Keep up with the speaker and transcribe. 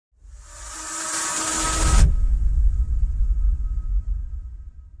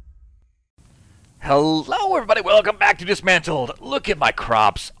Hello everybody, welcome back to Dismantled. Look at my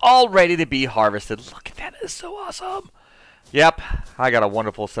crops, all ready to be harvested. Look at that, it's so awesome. Yep, I got a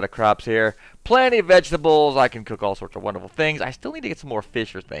wonderful set of crops here. Plenty of vegetables, I can cook all sorts of wonderful things. I still need to get some more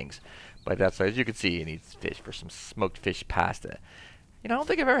fish or things. But that's, as you can see, you need fish for some smoked fish pasta. You know, I don't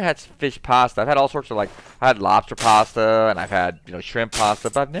think I've ever had fish pasta. I've had all sorts of, like, I had lobster pasta, and I've had, you know, shrimp pasta,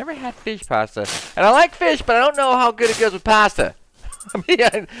 but I've never had fish pasta. And I like fish, but I don't know how good it goes with pasta. I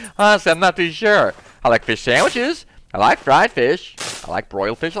mean, honestly, I'm not too sure. I like fish sandwiches. I like fried fish. I like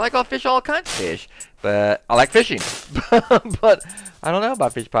broiled fish. I like all kinds of fish. But I like fishing. But I don't know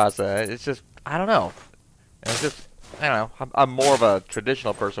about fish pasta. It's just, I don't know. It's just, I don't know. I'm more of a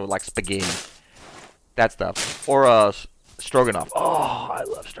traditional person with like spaghetti. That stuff. Or stroganoff. Oh, I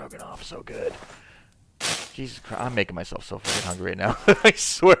love stroganoff. So good. Jesus Christ. I'm making myself so fucking hungry right now. I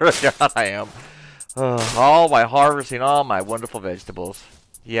swear to God I am. All my harvesting, all my wonderful vegetables.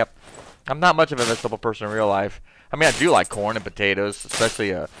 Yep. I'm not much of a vegetable person in real life. I mean, I do like corn and potatoes,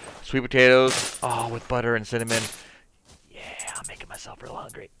 especially sweet potatoes. Oh, with butter and cinnamon. Yeah, I'm making myself real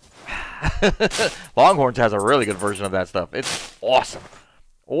hungry. Longhorns has a really good version of that stuff. It's awesome.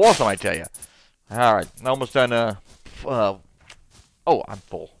 Awesome, I tell you. All right, almost done. Oh, I'm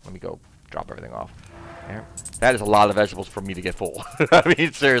full. Let me go drop everything off. There. That is a lot of vegetables for me to get full. I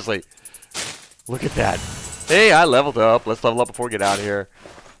mean, seriously. Look at that. Hey, I leveled up. Let's level up before we get out of here.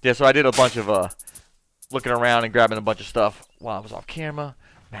 Yeah, so I did a bunch of looking around and grabbing a bunch of stuff while I was off camera.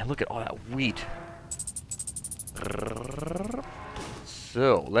 Man, look at all that wheat.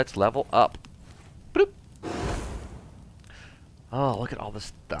 So, let's level up. Boop. Oh, look at all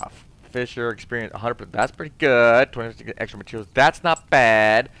this stuff. Fisher experience 100%. That's pretty good. 20% extra materials. That's not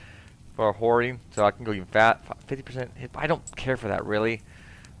bad for hoarding. So I can go even fat. 50% hit. I don't care for that really.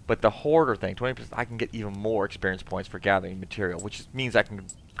 But the hoarder thing, 20%, I can get even more experience points for gathering material, which means I can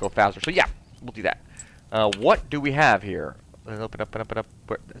go faster. So yeah, we'll do that. What do we have here? Let's open up.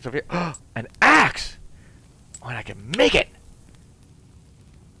 It's over here. An axe! Oh, and I can make it!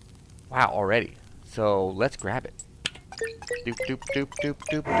 Wow, already. So let's grab it. Doop, doop, doop, doop,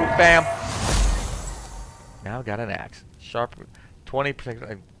 doop, doop, bam! Now I got an axe. Sharp,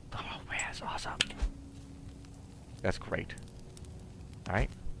 20%. Oh man, that's awesome. That's great. Alright.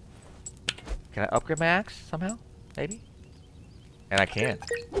 Can I upgrade my axe somehow? Maybe? And I can.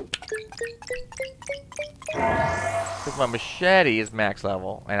 Because my machete is max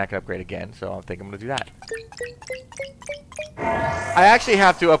level, and I can upgrade again, so I think I'm going to do that. I actually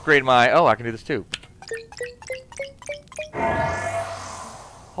have to upgrade my... Oh, I can do this too.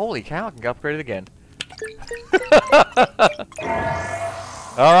 Holy cow, I can upgrade it again.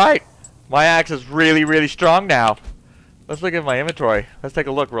 Alright. My axe is really, really strong now. Let's look at my inventory. Let's take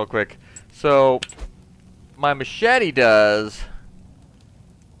a look real quick. So, my machete does...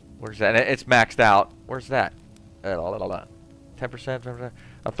 Where's that? It's maxed out. Where's that? 10%,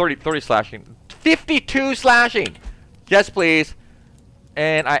 30 slashing. 52 slashing! Yes, please.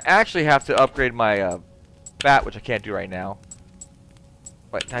 And I actually have to upgrade my bat, which I can't do right now.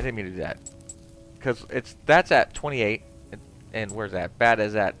 But I didn't mean to do that. Because that's at 28. And where's that? Bat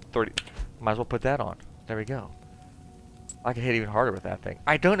is at 30. Might as well put that on. There we go. I can hit even harder with that thing.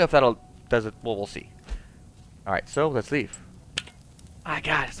 I don't know if that'll... Does it? Well, we'll see. Alright, so let's leave. My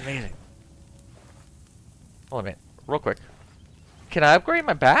God, it's amazing. Hold on a minute. Real quick. Can I upgrade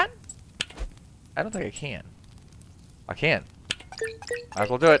my bat? I don't think I can. I can. Might as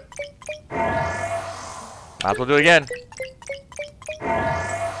well do it. Might as well do it again.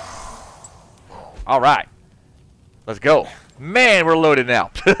 Alright. Let's go. Man, we're loaded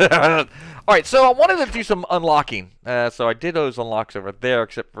now. Alright, so I wanted to do some unlocking. So I did those unlocks over there,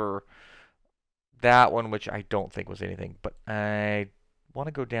 except for that one, which I don't think was anything. But I want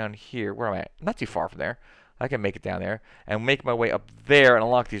to go down here. Where am I at? I'm not too far from there. I can make it down there and make my way up there and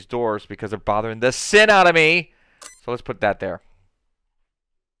unlock these doors because they're bothering the sin out of me. So let's put that there.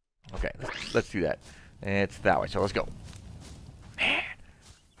 Okay, let's do that. And it's that way, so let's go.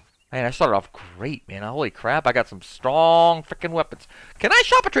 Man, I started off great, man. Holy crap, I got some strong freaking weapons. Can I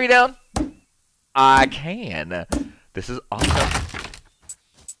chop a tree down? I can. This is awesome.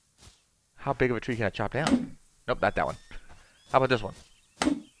 How big of a tree can I chop down? Nope, not that one. How about this one?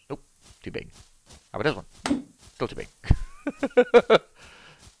 Nope, too big. How about this one? Still too big.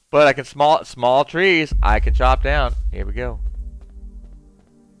 But I can small trees I can chop down. Here we go.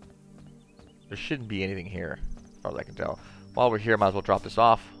 There shouldn't be anything here, as far as I can tell. While we're here, might as well drop this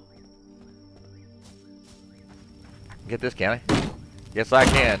off. I can get this, can I? Yes, I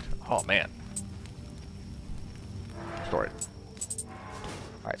can. Oh man. Store it.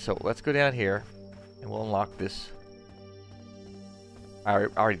 Alright, so let's go down here and we'll unlock this. I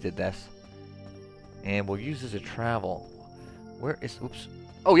already did this. And we'll use this to travel. Where is... Oops.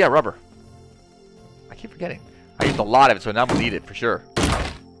 Oh, yeah, rubber. I keep forgetting. I used a lot of it, so now I'm going to need it for sure.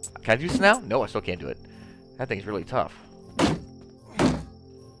 Can I do this now? No, I still can't do it. That thing's really tough.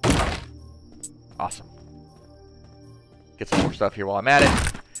 Awesome. Get some more stuff here while I'm at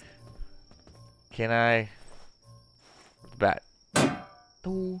it. Can I... Where's the bat?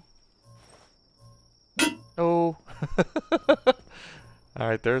 No. No.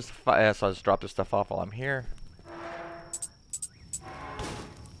 Alright, there's the fire. So I'll just drop this stuff off while I'm here.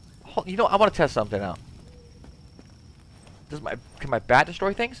 Oh, you know, I want to test something out. Can my bat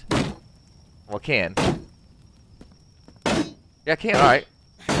destroy things? Well, it can. Yeah, it can. Alright.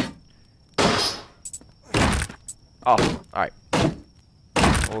 Awesome. Alright.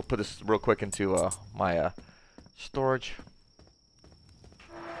 We'll put this real quick into my storage.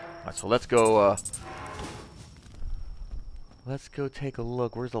 Alright, so let's go take a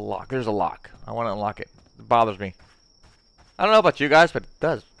look. Where's the lock? There's a lock. I want to unlock it. It bothers me. I don't know about you guys, but it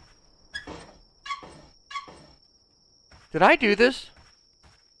does. Did I do this?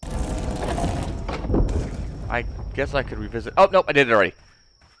 I guess I could revisit. Oh, nope, I did it already.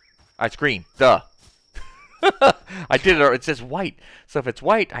 It's green. Duh. I did it. It says white. So if it's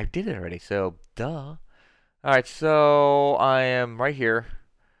white, I did it already. So, duh. Alright, so I am right here.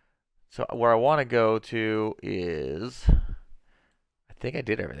 So where I want to go to is... I think I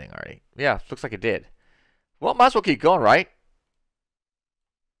did everything already. Yeah, looks like it did. Well, might as well keep going, right?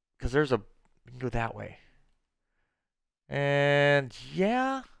 Because there's a... We can go that way. And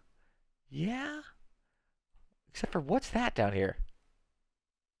yeah. Yeah. Except for what's that down here?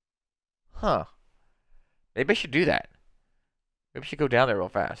 Huh. Maybe I should do that. Maybe I should go down there real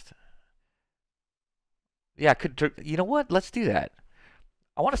fast. Yeah, I could... You know what? Let's do that.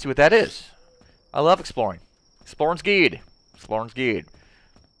 I want to see what that is. I love exploring. Exploring's good. Exploring's good.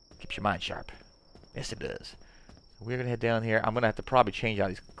 Keeps your mind sharp. Yes, it does. So we're going to head down here. I'm going to have to probably change out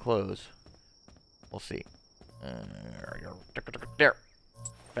these clothes. We'll see. There.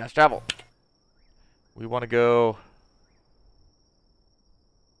 Fast travel. We want to go...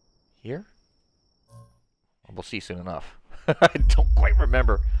 Here? Well, we'll see soon enough. I don't quite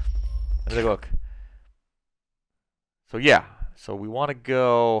remember. Let's take a look. So yeah. So we want to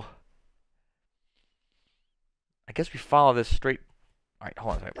go... I guess we follow this straight... Alright,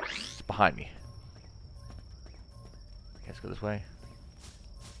 hold on a second. It's behind me. Let's go this way.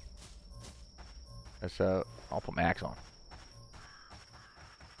 Let's, I'll put my axe on.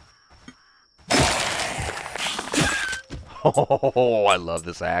 Oh, I love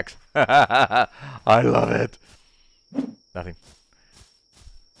this axe. I love it. Nothing.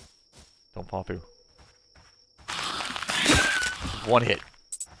 Don't fall through. One hit.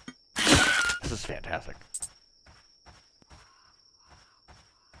 This is fantastic.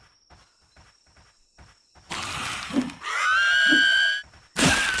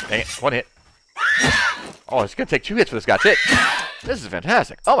 Dang it, one hit. Oh, it's going to take 2 hits for this guy. That's it. This is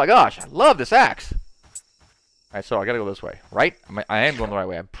fantastic. Oh my gosh, I love this axe. Alright, so I got to go this way, right? I am going the right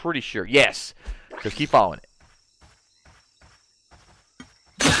way. I'm pretty sure. Yes. Just keep following it.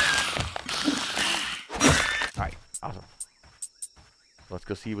 Alright, awesome. Let's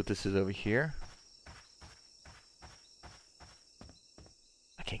go see what this is over here.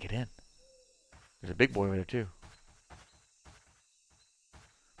 I can't get in. There's a big boy over there, too.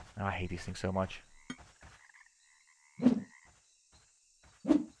 Oh, I hate these things so much.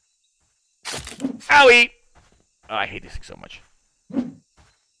 Owie! Oh, I hate these things so much. There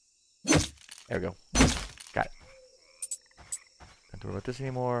we go. Got it. Don't worry about this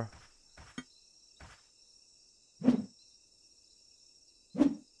anymore.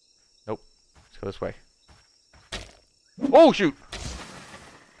 Nope. Let's go this way. Oh, shoot!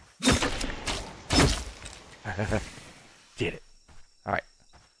 Did it. Alright.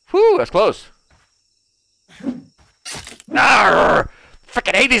 Whew, that's close. Arrgh!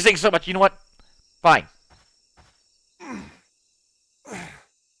 Frickin' hate these things so much. You know what? Fine.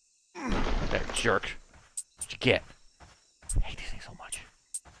 That jerk. What'd you get? I hate these things so much.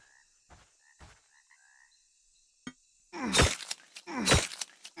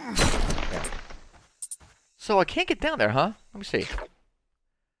 Yeah. So I can't get down there, huh? Let me see.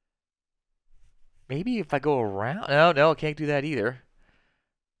 Maybe if I go around... No, I can't do that either.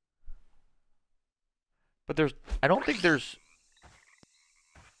 But there's... I don't think there's...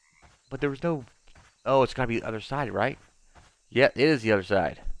 But there was no... Oh, it's gotta be the other side, right? Yeah, it is the other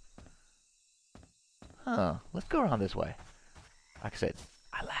side. Huh. Let's go around this way. Like I said,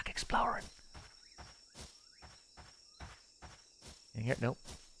 I like exploring. In here? Nope.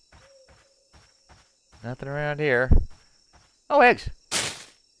 Nothing around here. Oh, eggs!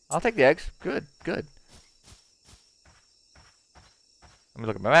 I'll take the eggs. Good, good. Let me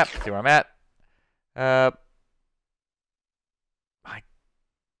look at my map, see where I'm at.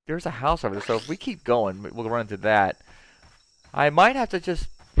 There's a house over there, so if we keep going, we'll run into that. I might have to just,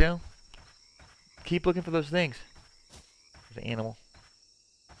 you know, keep looking for those things. There's an animal.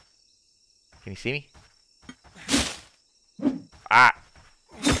 Can you see me? Ah!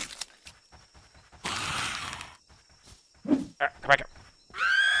 Come back here.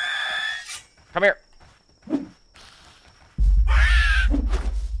 Come here.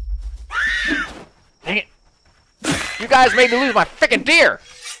 Dang it. You guys made me lose my frickin' deer.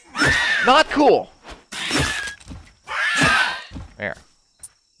 Not cool. There.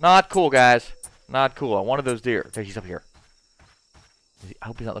 Not cool, guys. Not cool. I wanted those deer. Okay, he's up here. I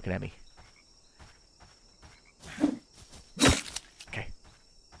hope he's not looking at me. Okay.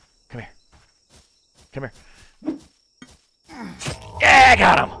 Come here. Come here. Yeah, I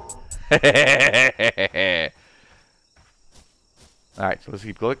got him. Alright, so let's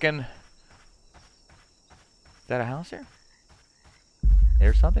keep looking. Is that a house here?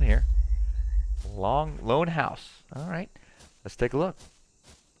 There's something here. Lone house. Alright. Let's take a look.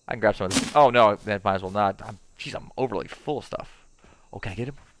 I can grab some of this. Oh no, that might as well not. Jeez, I'm overly full of stuff. Oh, can I get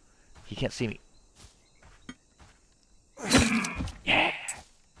him? He can't see me. Yeah.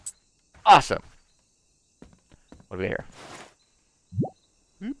 Awesome. What do we hear?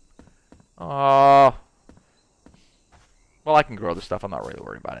 Oh. Well, I can grow this stuff. I'm not really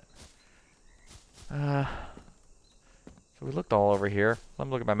worried about it. So we looked all over here. Let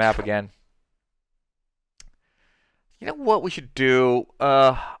me look at my map again. You know what we should do?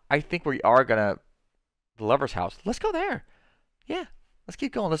 I think we are gonna the lover's house. Let's go there. Yeah. Let's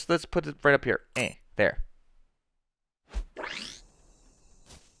keep going. Let's put it right up here. There.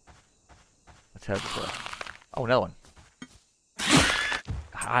 Let's head this way. Oh, another one.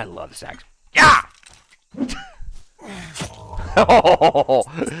 God, I love this axe. Yeah! Oh,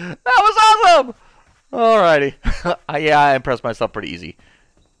 that was awesome! Alrighty. Yeah, I impressed myself pretty easy.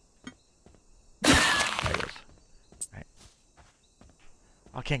 There it goes. Right.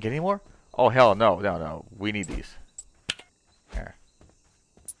 Oh, I can't get any more? Oh, hell no. No, no. We need these. There.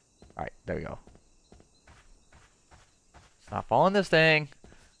 Alright, there we go. It's not following this thing.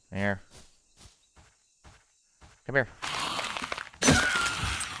 There. Come here.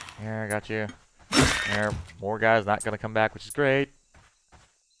 Here, I got you. There. More guys not going to come back, which is great.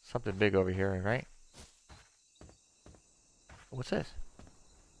 Something big over here, right? What's this?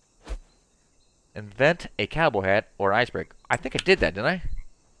 Invent a cowboy hat or icebreaker. I think I did that, didn't I?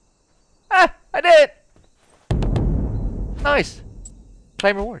 Ah! I did! Nice!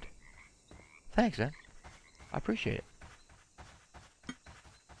 Claim reward. Thanks, man. I appreciate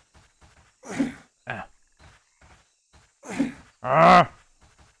it. Ah.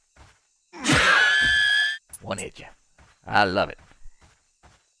 One hit you. I love it.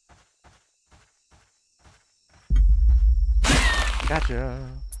 Gotcha.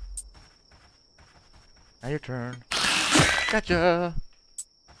 Now your turn. Gotcha.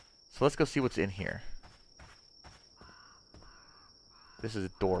 So let's go see what's in here. This is a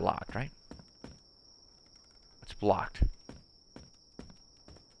door locked, right? It's blocked.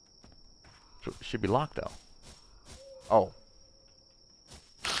 So it should be locked though. Oh.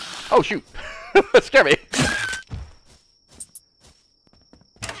 Oh shoot! That scared me.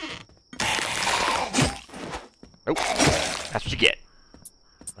 Nope. That's what you get.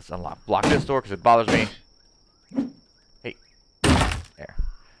 Let's block this door because it bothers me. Hey. There.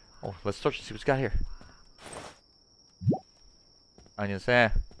 Oh, let's search and see what's got here. Onions,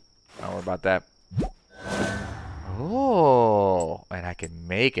 don't worry about that. Oh, and I can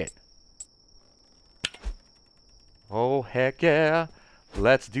make it. Oh, heck yeah.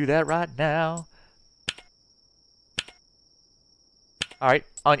 Let's do that right now. Alright,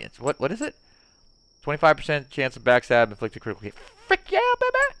 onions. What is it? 25% chance of backstab inflicted critical hit. Frick yeah,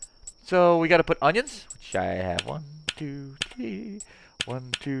 baby! So we gotta put onions, which I have 1, 2, 3.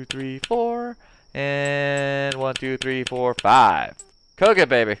 1, 2, 3, 4. And 1, 2, 3, 4, 5. Cook it,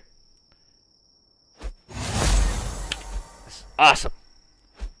 baby. That's awesome.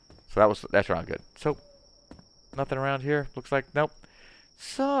 So that's around good. So nothing around here. Looks like nope.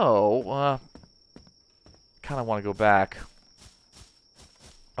 So kind of want to go back.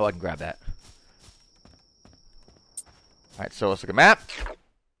 Oh, I can grab that. All right, so let's look at map.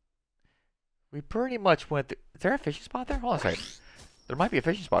 We pretty much went through. Is there a fishing spot there? Hold on a second. There might be a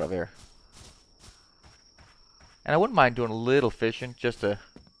fishing spot over there. And I wouldn't mind doing a little fishing, just to...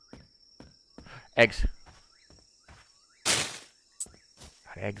 Eggs.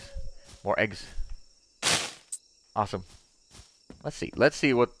 Got eggs. More eggs. Awesome. Let's see. Let's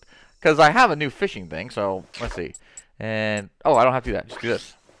see what because I have a new fishing thing. So let's see. And oh, I don't have to do that. Just do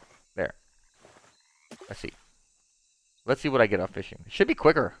this. There. Let's see. Let's see what I get off fishing. It should be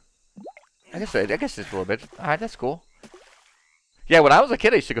quicker. I guess it's a little bit. All right, that's cool. Yeah, when I was a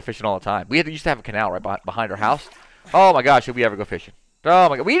kid, I used to go fishing all the time. Used to have a canal right behind our house. Oh my gosh, did we ever go fishing? Oh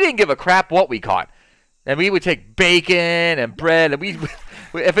my god, we didn't give a crap what we caught. And we would take bacon and bread, and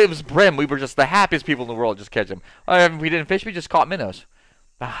if it was brim, we were just the happiest people in the world just catching them. If we didn't fish, we just caught minnows.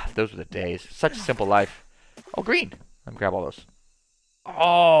 Ah, those were the days. Such a simple life. Oh, green. Let me grab all those.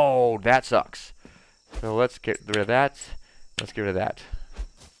 Oh, that sucks. So let's get rid of that. Let's get rid of that.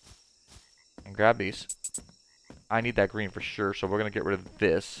 And grab these. I need that green for sure, so we're going to get rid of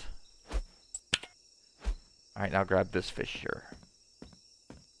this. Alright, now grab this fish here.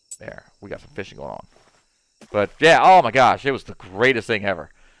 There. We got some fishing going on. But, yeah, oh my gosh, it was the greatest thing ever.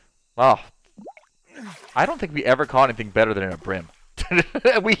 Oh. I don't think we ever caught anything better than a brim.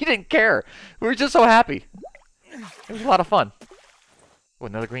 We didn't care. We were just so happy. It was a lot of fun. Oh,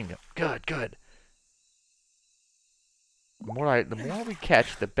 another green. Good, good. The more we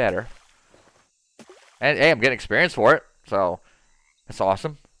catch, the better. And hey, I'm getting experience for it, so that's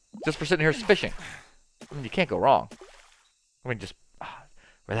awesome. Just for sitting here fishing. I mean, you can't go wrong. I mean, just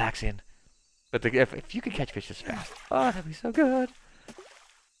relaxing. But if you could catch fish this fast, oh, that'd be so good.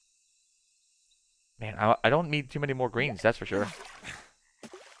 Man, I don't need too many more greens, that's for sure.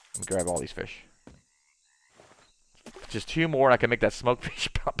 Let me grab all these fish. Just 2 more, and I can make that smoked fish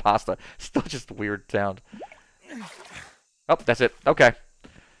pasta. Still just a weird sound. Oh, that's it. Okay.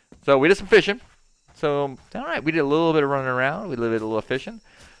 So we did some fishing. So, alright, we did a little bit of running around. We did a little fishing.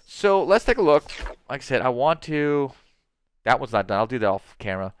 So, let's take a look. Like I said, I want to... That one's not done. I'll do that off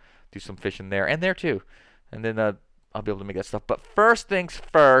camera. Do some fishing there and there too. And then I'll be able to make that stuff. But first things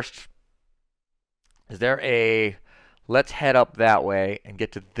first, is there a... Let's head up that way and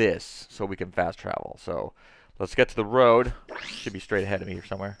get to this so we can fast travel. So, let's get to the road. Should be straight ahead of me here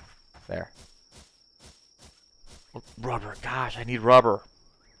somewhere. There. Rubber. Gosh, I need rubber.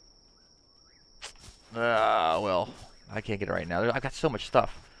 Well, I can't get it right now. I've got so much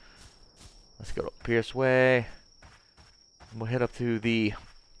stuff. Let's go to Pierce Way. We'll head up to the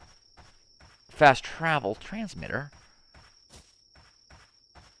fast travel transmitter.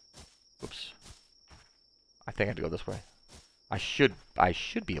 Oops. I think I have to go this way. I should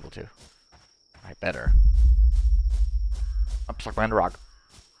be able to. I better. I'm stuck behind a rock.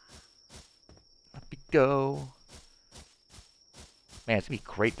 Up we go. Man, it's going to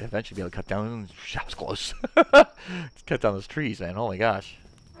be great to eventually be able to cut down... That was close. Let's cut down those trees, man. Holy gosh.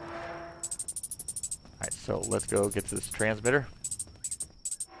 Alright, so let's go get to this transmitter.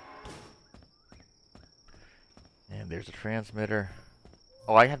 And there's a transmitter.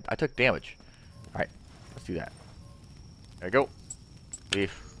 Oh, I took damage. Alright, let's do that. There we go.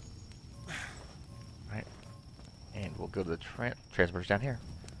 Leave. Alright. And we'll go to the transmitters down here.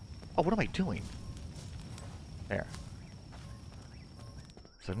 Oh, what am I doing? There.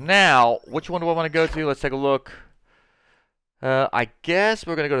 So now, which one do I want to go to? Let's take a look. I guess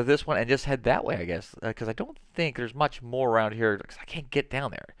we're going to go to this one and just head that way, I guess. Because I don't think there's much more around here. Because I can't get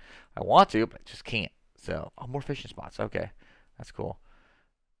down there. I want to, but I just can't. So, oh, more fishing spots. Okay. That's cool.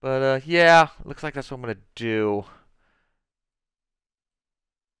 But, yeah. Looks like that's what I'm going to do.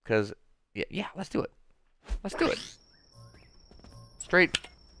 Because, yeah, let's do it. Let's do it. Straight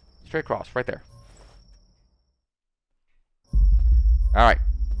across, right there. Alright.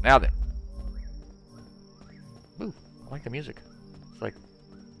 Now then. Ooh, I like the music. It's like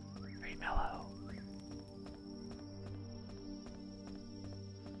very mellow.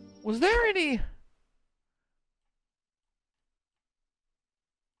 Was there any...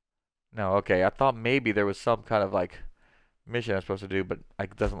 No, okay. I thought maybe there was some kind of like mission I'm supposed to do, but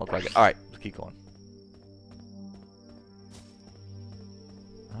it doesn't look like it. Alright, let's keep going.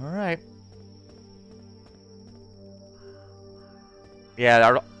 Alright.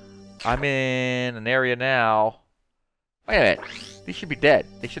 Yeah, I'm in an area now. Wait a minute. These should be dead.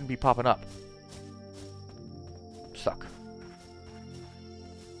 They shouldn't be popping up. Suck.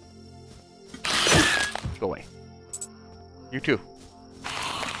 Go away. You too.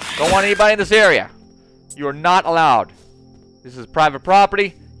 Don't want anybody in this area. You are not allowed. This is private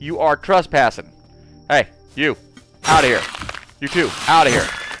property. You are trespassing. Hey, you. Out of here. You too. Out of here.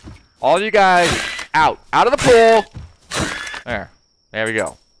 All you guys out. Out of the pool. There. There we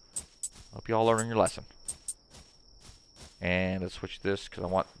go. Hope you all learning your lesson. And let's switch this because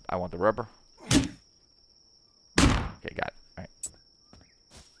I want the rubber. Okay, got it. All right.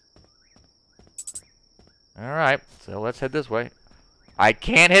 All right. So let's head this way. I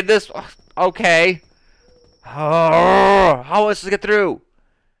can't hit this. Okay. Oh, how am I supposed to get through?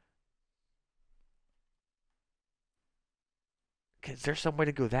 Is there some way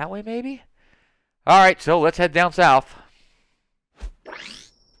to go that way, maybe? Alright, so let's head down south.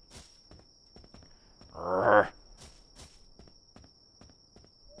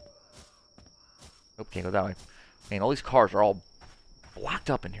 Nope, can't go that way. Man, all these cars are all blocked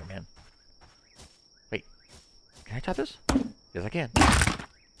up in here, man. Wait, can I try this? Yes, I can.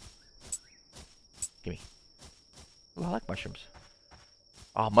 Gimme. Ooh, I like mushrooms.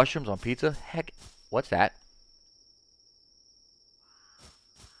 Oh, mushrooms on pizza? Heck, what's that?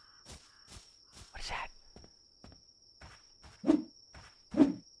 What is that?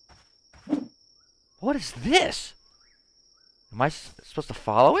 What is this? Am I supposed to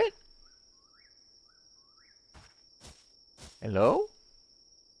follow it? Hello?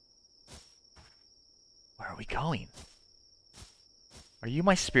 Where are we going? Are you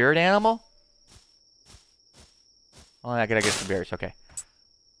my spirit animal? Oh, I gotta get some berries. Okay.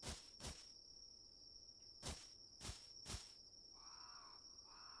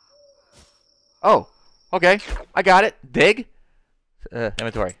 Oh, okay. I got it. Dig.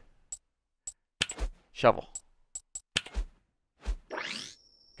 Inventory. Shovel.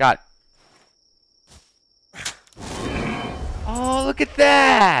 Got it. Oh, look at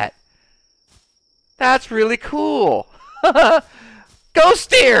that. That's really cool. Ghost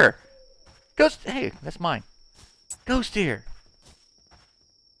deer. Ghost. Hey, that's mine. Ghost deer.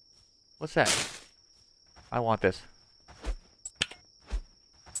 What's that? I want this.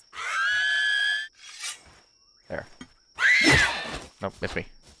 There. Nope, missed me.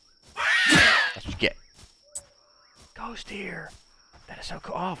 That's what you get. Ghost deer. That is so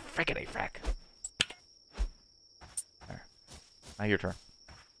cool. Oh, frickin' frack. There. Now your turn.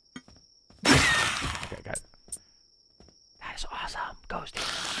 Okay, got it. That is awesome. Ghost deer.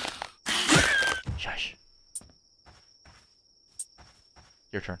 Shush.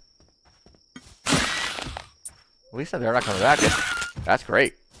 Your turn. At least they're not coming back yet. That's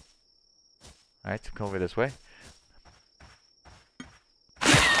great. Alright, so come over this way.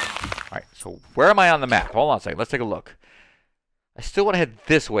 Alright, so where am I on the map? Hold on a second. Let's take a look. I still want to head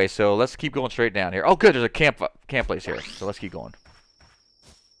this way, so let's keep going straight down here. Oh, good. There's a camp place here. So let's keep going.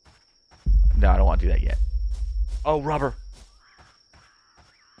 No, I don't want to do that yet. Oh, rubber.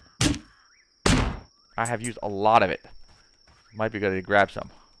 I have used a lot of it. Might be good to grab some.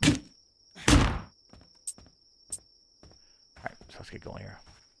 Alright, so let's get going here.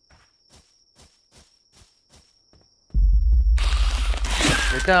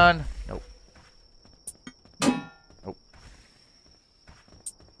 You're done. Nope. Nope.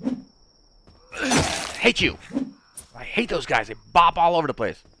 Hate you. I hate those guys. They bop all over the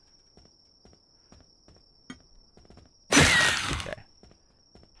place. Okay.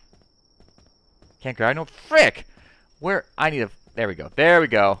 Can't grab no frick. Where I need a. There we go. There we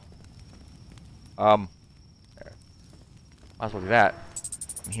go. There. Might as well do that.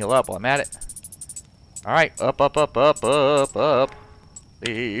 And heal up while I'm at it. All right. Up, up, up, up, up, up.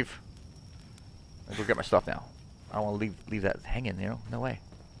 Leave. I'll go get my stuff now. I don't want to leave that hanging, you know? No way.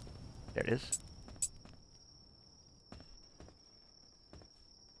 There it is.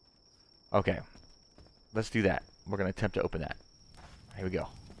 Okay. Let's do that. We're going to attempt to open that. Here we go.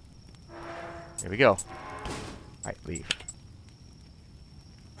 Here we go. Alright, leave.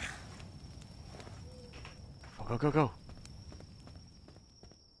 Go, go, go, go.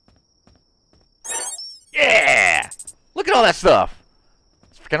 Yeah! Look at all that stuff!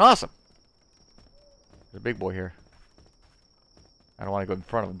 Freaking awesome. There's a big boy here. I don't want to go in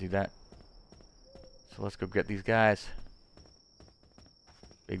front of him and do that. So let's go get these guys.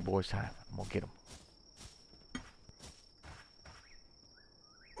 Big boy's time. I'm gonna get them.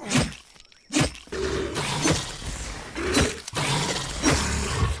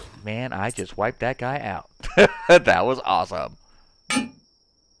 Man, I just wiped that guy out. That was awesome.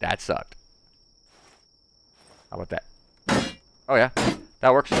 That sucked. How about that? Oh yeah.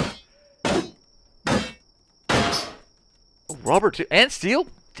 That works. Oh, rubber too. And steel?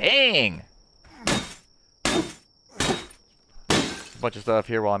 Dang. A bunch of stuff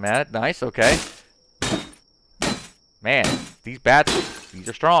here while I'm at it. Nice, okay. Man, these bats, these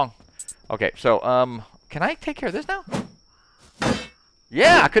are strong. Okay, so, can I take care of this now?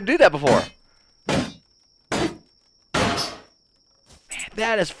 Yeah, I couldn't do that before. Man,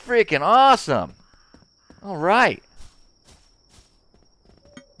 that is freaking awesome. All right.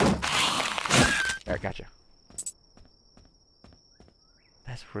 Alright, gotcha.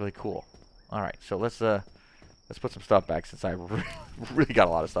 That's really cool. Alright, so let's put some stuff back since I really got a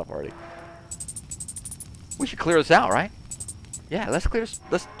lot of stuff already. We should clear this out, right? Yeah, let's clear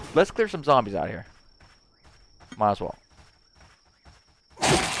some zombies out here. Might as well.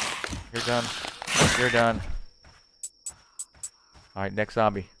 You're done. You're done. Alright, next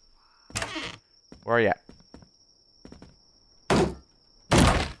zombie. Where are you at?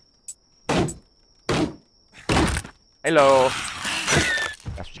 Hello.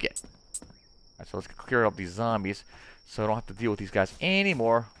 That's what you get. Alright, so let's clear up these zombies so I don't have to deal with these guys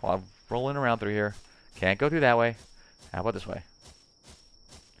anymore while I'm rolling around through here. Can't go through that way. How about this way?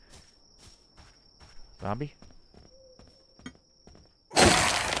 Zombie?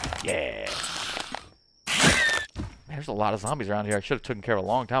 Yeah. Man, there's a lot of zombies around here. I should have taken care of a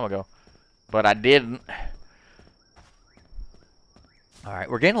long time ago. But I didn't. Alright,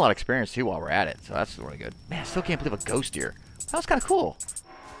 we're getting a lot of experience too while we're at it. So that's really good. Man, I still can't believe a ghost here. That was kind of cool.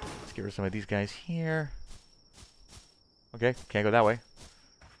 Let's get rid of some of these guys here. Okay, can't go that way.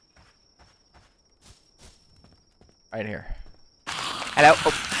 Right here. Hello.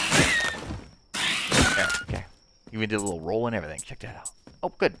 Oh. There, okay. Even did a little roll and everything. Check that out.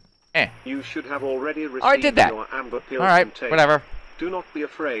 Oh, good. You should have already received I did that. your amber pill Alright, container. whatever. Do not be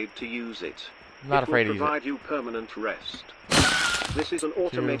afraid to use it. I'm not afraid to It use will it. provide you permanent rest. This is an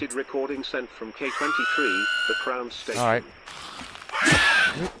automated recording sent from K23, the Crown Station. Alright.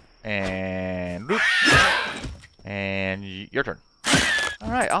 And loop. And your turn.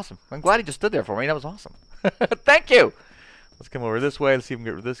 Alright, awesome. I'm glad he just stood there for me. That was awesome. Thank you. Let's come over this way. Let's see if we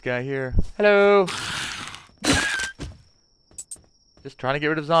can get rid of this guy here. Hello. Just trying to get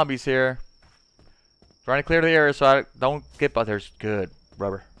rid of zombies here. Trying to clear the area so I don't get by. There's good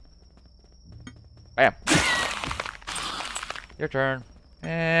rubber. Bam. Your turn.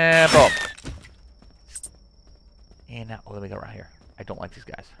 And boom. And now, let me go around here. I don't like these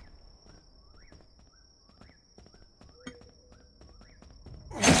guys.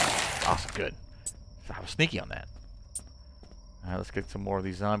 Awesome, good. So I was sneaky on that. Alright, let's get some more of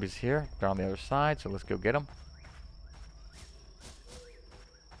these zombies here. They're on the other side, so let's go get them.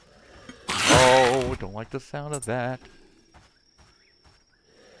 Oh, don't like the sound of that.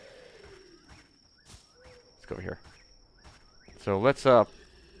 Let's go over here. So let's, there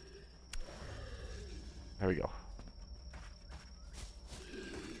we go.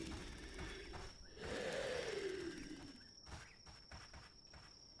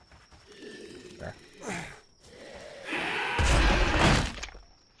 There.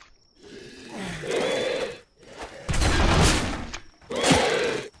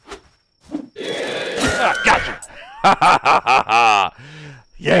 Gotcha!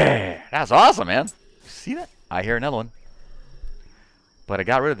 Yeah! That's awesome, man. See that? I hear another one. But I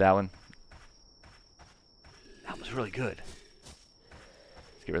got rid of that one. That was really good.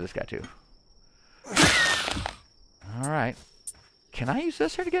 Let's get rid of this guy, too. Alright. Can I use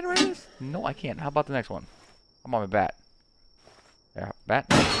this here to get rid of this? No, I can't. How about the next one? I'm on my bat. There, bat.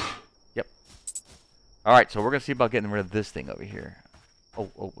 Yep. Alright, so we're going to see about getting rid of this thing over here.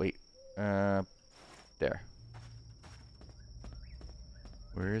 Oh, wait. There.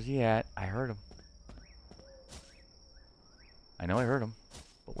 Where is he at? I heard him. I know I heard him.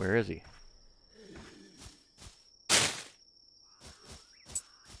 But where is he?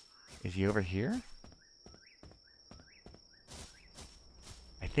 Is he over here?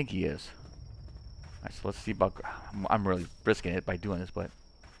 I think he is. Alright, so let's see about... I'm really risking it by doing this, but...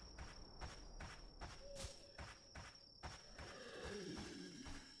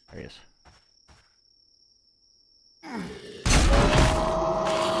 There he is.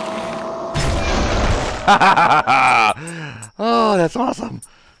 Oh, that's awesome.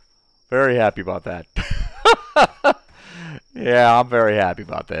 Very happy about that. Yeah, I'm very happy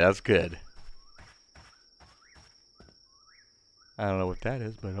about that. That's good. I don't know what that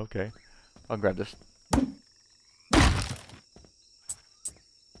is, but okay. I'll grab this.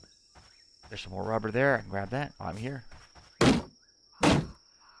 There's some more rubber there. I can grab that while I'm here.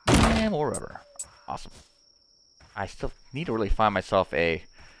 And more rubber. Awesome. I still need to really find myself a...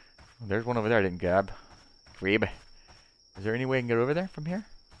 There's one over there I didn't grab. Grab. Is there any way I can get over there from here?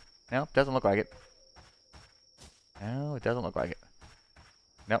 No, doesn't look like it. No, it doesn't look like it.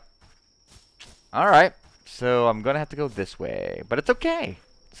 Nope. Alright. So I'm going to have to go this way. But it's okay.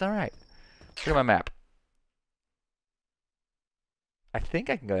 It's alright. Look at my map. I think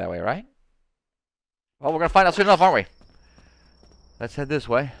I can go that way, right? Well, we're going to find out soon enough, aren't we? Let's head this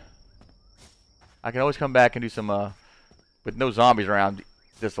way. I can always come back and do some, with no zombies around,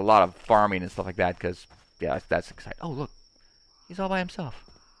 just a lot of farming and stuff like that, because, yeah, that's exciting. Oh, look. He's all by himself.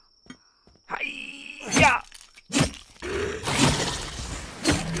 Hi-ya!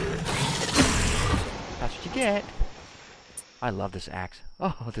 That's what you get. I love this axe.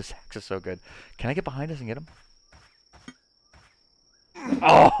 Oh, this axe is so good. Can I get behind us and get him?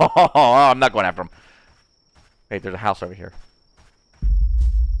 Oh, I'm not going after him. Wait, there's a house over here.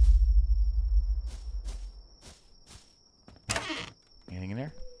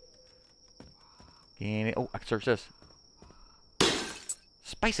 Anything in there? Oh, I can search this.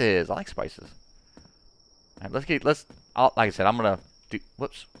 Spices. I like spices. All right, like I said, I'm gonna do.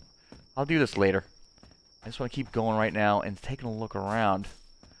 Whoops. I'll do this later. I just want to keep going right now and taking a look around.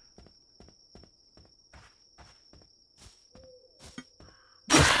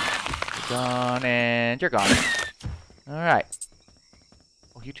 Gone, and you're gone. All right.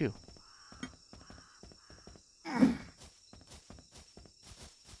 Oh, you too.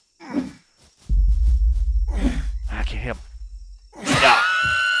 I can't hit him. Yeah.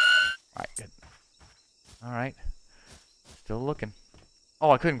 All right, good. All right. Still looking.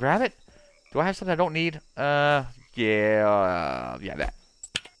 Oh, I couldn't grab it? Do I have something I don't need? Yeah, that.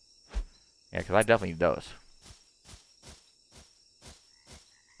 Yeah, because I definitely need those.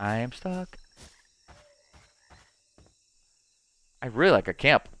 I am stuck. I really like a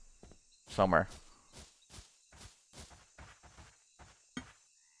camp somewhere.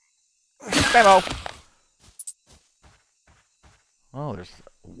 Ammo! Oh, there's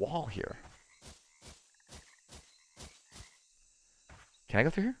a wall here. Can I go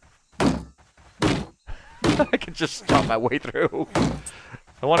through here? I can just stomp my way through.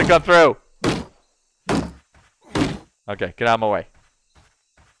 I want to come through. Okay, get out of my way.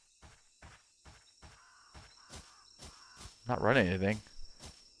 Not running anything.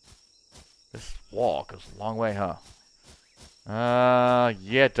 This wall goes a long way, huh?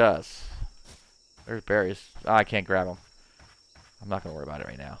 Yeah, it does. There's berries. Oh, I can't grab them. I'm not going to worry about it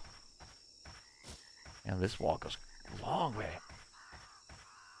right now. And this wall goes a long way.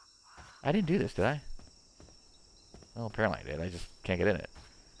 I didn't do this, did I? Well, apparently I did. I just can't get in it.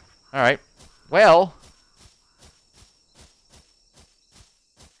 Alright. Well.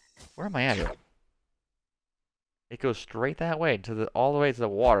 Where am I at here? It goes straight that way, to all the way to the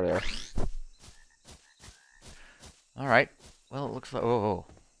water there. Alright. Well, it looks like... Oh.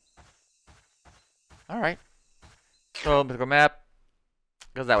 Alright. So, let's go map.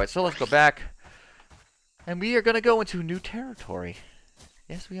 Goes that way. So, let's go back. And we are going to go into new territory.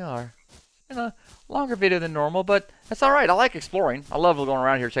 Yes, we are. It's been a longer video than normal, but that's alright. I like exploring. I love going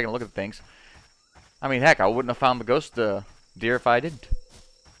around here taking a look at things. I mean, heck, I wouldn't have found the ghost deer if I didn't.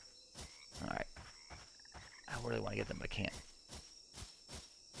 Alright. I really want to get them, but I can't.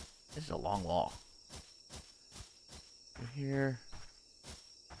 This is a long wall. Go here.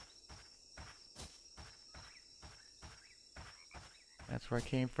 That's where I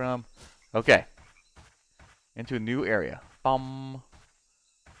came from. Okay. Into a new area. Bum.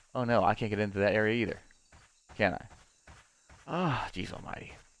 Oh no, I can't get into that area either. Can I? Ah, oh, jeez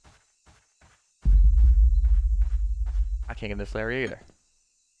almighty. I can't get in this area either.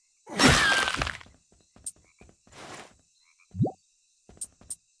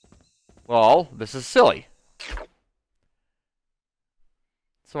 Well, this is silly.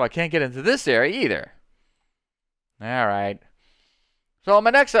 So I can't get into this area either. Alright. So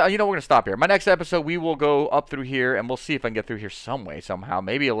my next, we're going to stop here. My next episode, we will go up through here, and we'll see if I can get through here some way, somehow.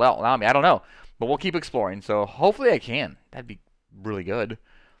 Maybe it'll allow me. I don't know. But we'll keep exploring. So hopefully I can. That'd be really good.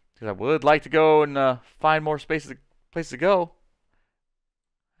 Because I would like to go and find more places to go.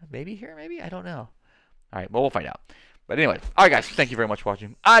 Maybe here, maybe? I don't know. All right, well, we'll find out. But anyway, all right, guys, thank you very much for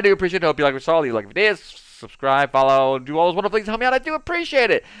watching. I do appreciate it. I hope you like what you saw. Leave a like if it is. Subscribe, follow, do all those wonderful things to help me out. I do appreciate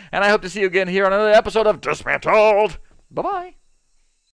it. And I hope to see you again here on another episode of Dysmantled. Bye-bye.